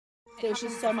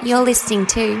You're listening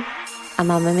to a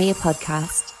Mamma Mia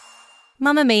podcast.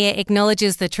 Mamma Mia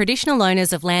acknowledges the traditional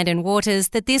owners of land and waters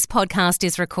that this podcast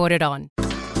is recorded on.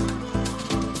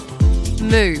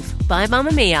 Move by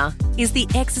Mamma Mia is the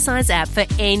exercise app for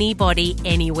anybody,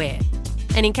 anywhere.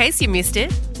 And in case you missed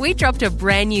it, we dropped a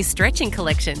brand new stretching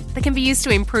collection that can be used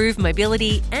to improve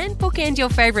mobility and bookend your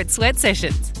favourite sweat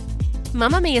sessions.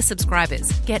 Mamma Mia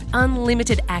subscribers get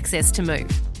unlimited access to Move,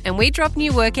 and we drop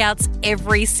new workouts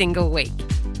every single week.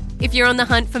 If you're on the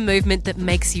hunt for movement that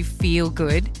makes you feel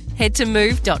good, head to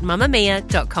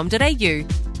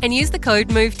move.mamamia.com.au and use the code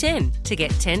MOVE10 to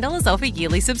get $10 off a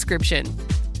yearly subscription.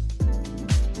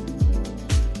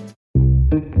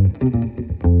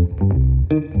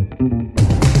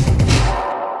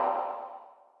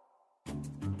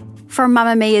 From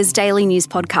Mamma Mia's daily news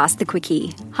podcast, The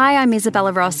Quickie. Hi, I'm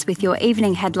Isabella Ross with your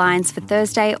evening headlines for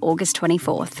Thursday, August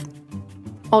 24th.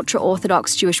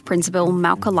 Ultra-Orthodox Jewish principal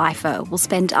Malka Leifer will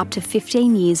spend up to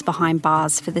 15 years behind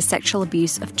bars for the sexual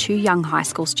abuse of 2 young high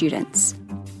school students.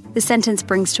 The sentence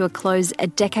brings to a close a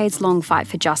decades-long fight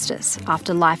for justice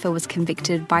after Leifer was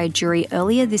convicted by a jury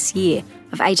earlier this year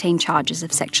of 18 charges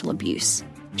of sexual abuse.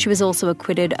 She was also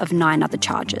acquitted of 9 other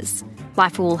charges.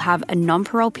 Leifer will have a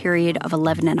non-parole period of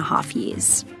 11 and a half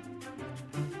years.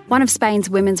 One of Spain's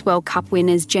Women's World Cup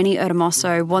winners, Jenny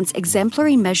Hermoso, wants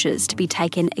exemplary measures to be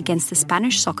taken against the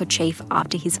Spanish soccer chief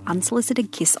after his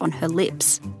unsolicited kiss on her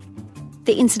lips.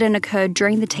 The incident occurred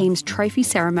during the team's trophy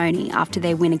ceremony after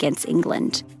their win against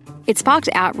England. It sparked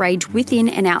outrage within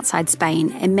and outside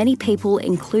Spain, and many people,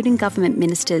 including government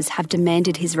ministers, have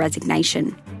demanded his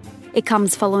resignation. It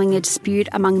comes following a dispute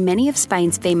among many of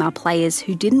Spain's female players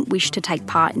who didn't wish to take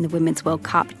part in the Women's World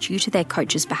Cup due to their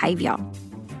coach's behaviour.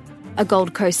 A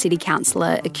Gold Coast City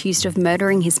councillor accused of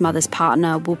murdering his mother's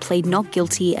partner will plead not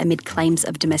guilty amid claims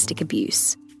of domestic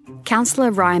abuse. Councillor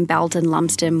Ryan Belden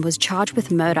Lumsden was charged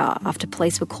with murder after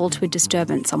police were called to a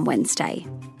disturbance on Wednesday.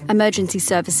 Emergency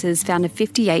services found a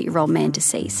 58-year-old man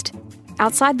deceased.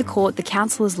 Outside the court, the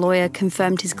councillor's lawyer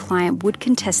confirmed his client would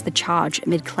contest the charge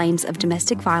amid claims of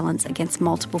domestic violence against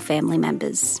multiple family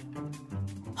members.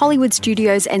 Hollywood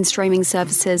studios and streaming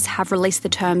services have released the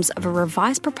terms of a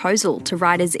revised proposal to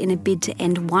writers in a bid to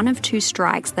end one of 2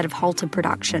 strikes that have halted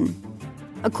production.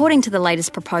 According to the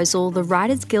latest proposal, the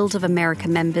Writers Guild of America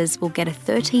members will get a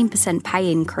 13%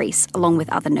 pay increase along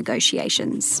with other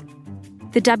negotiations.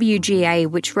 The WGA,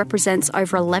 which represents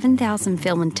over 11,000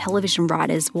 film and television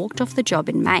writers, walked off the job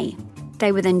in May.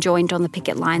 They were then joined on the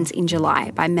picket lines in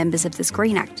July by members of the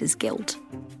Screen Actors Guild.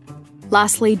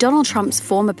 Lastly, Donald Trump's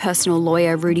former personal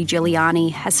lawyer, Rudy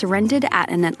Giuliani, has surrendered at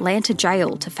an Atlanta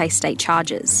jail to face state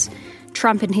charges.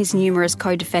 Trump and his numerous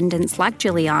co-defendants, like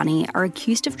Giuliani, are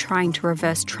accused of trying to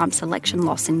reverse Trump's election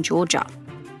loss in Georgia.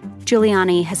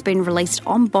 Giuliani has been released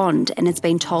on bond and has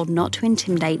been told not to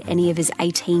intimidate any of his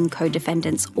 18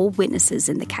 co-defendants or witnesses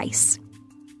in the case.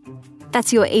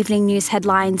 That's your evening news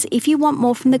headlines. If you want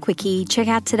more from The Quickie, check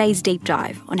out today's deep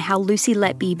dive on how Lucy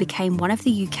Letby became one of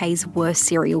the UK's worst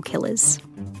serial killers.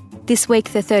 This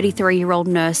week, the 33-year-old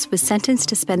nurse was sentenced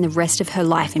to spend the rest of her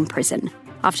life in prison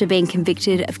after being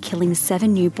convicted of killing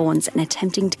 7 newborns and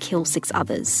attempting to kill 6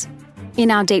 others.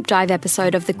 In our deep dive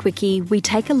episode of The Quickie, we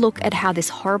take a look at how this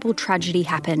horrible tragedy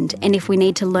happened and if we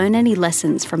need to learn any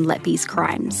lessons from Letby's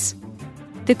crimes.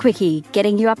 The Quickie,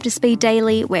 getting you up to speed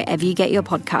daily wherever you get your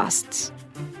podcasts.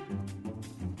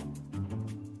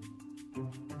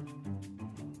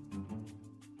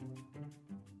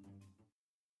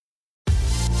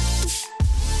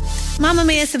 Mamma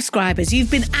Mia subscribers, you've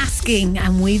been asking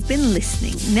and we've been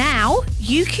listening. Now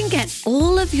you can get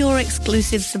all of your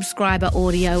exclusive subscriber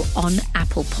audio on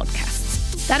Apple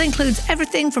Podcasts. That includes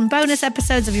everything from bonus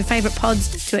episodes of your favourite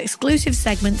pods to exclusive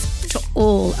segments to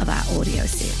all of our audio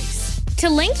series. To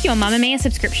link your Mamma Mia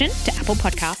subscription to Apple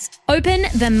Podcasts, open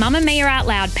the Mamma Mia Out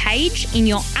Loud page in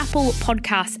your Apple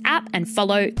Podcasts app and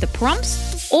follow the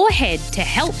prompts, or head to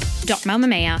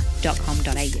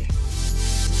help.mamamia.com.au.